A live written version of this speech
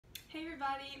Hey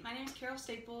everybody, my name is Carol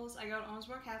Staples. I go to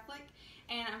Owensboro Catholic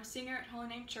and I'm a singer at Holy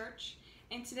Name Church.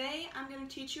 And today I'm going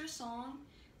to teach you a song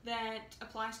that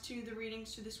applies to the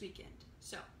readings for this weekend.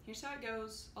 So here's how it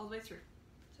goes all the way through.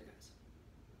 So it goes.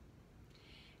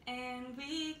 And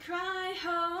we cry,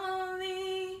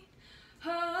 holy,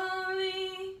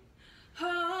 holy,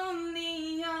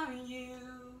 holy are you.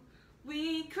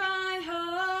 We cry,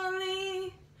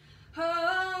 holy,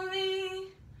 holy,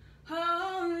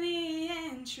 holy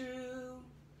and true.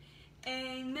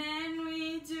 Amen,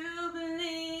 we do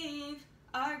believe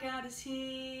our God is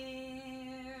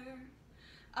here.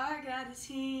 Our God is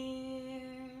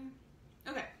here.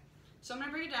 Okay, so I'm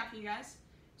going to break it down for you guys.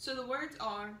 So the words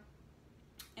are,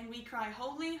 and we cry,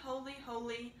 holy, holy,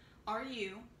 holy are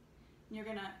you. And you're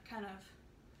going to kind of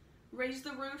raise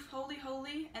the roof, holy,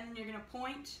 holy, and then you're going to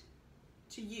point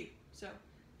to you. So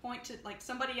point to like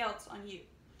somebody else on you.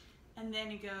 And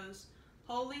then it goes,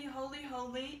 holy, holy,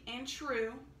 holy, and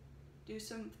true. Do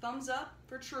some thumbs up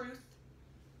for truth.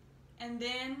 And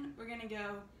then we're going to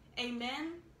go,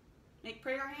 amen, make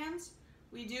prayer hands.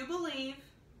 We do believe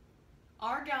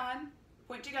our God,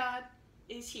 point to God,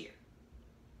 is here.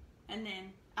 And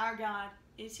then our God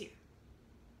is here.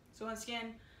 So once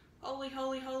again, holy,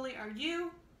 holy, holy are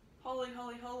you. Holy,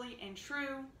 holy, holy, and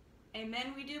true.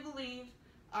 Amen, we do believe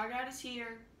our God is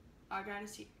here. Our God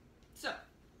is here. So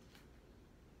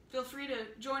feel free to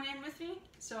join in with me.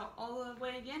 So all the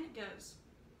way again it goes.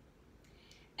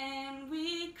 And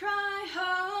we cry,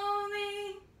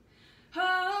 holy,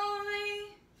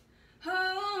 holy,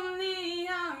 holy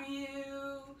are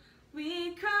you.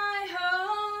 We cry,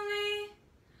 holy,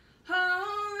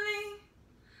 holy,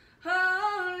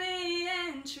 holy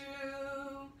and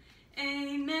true.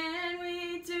 Amen,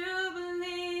 we do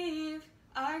believe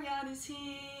our God is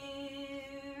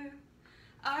here.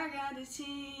 Our God is here.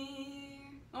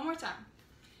 One more time.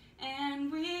 And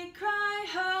we cry,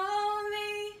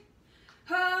 holy,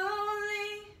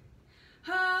 holy,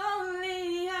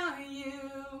 holy are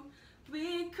you.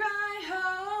 We cry,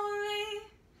 holy,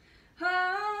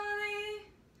 holy,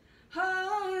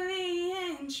 holy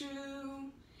and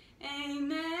true.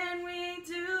 Amen, we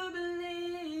do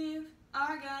believe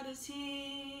our God is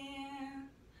here.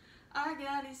 Our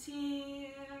God is here.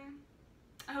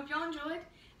 I hope y'all enjoyed,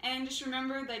 and just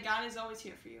remember that God is always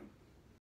here for you.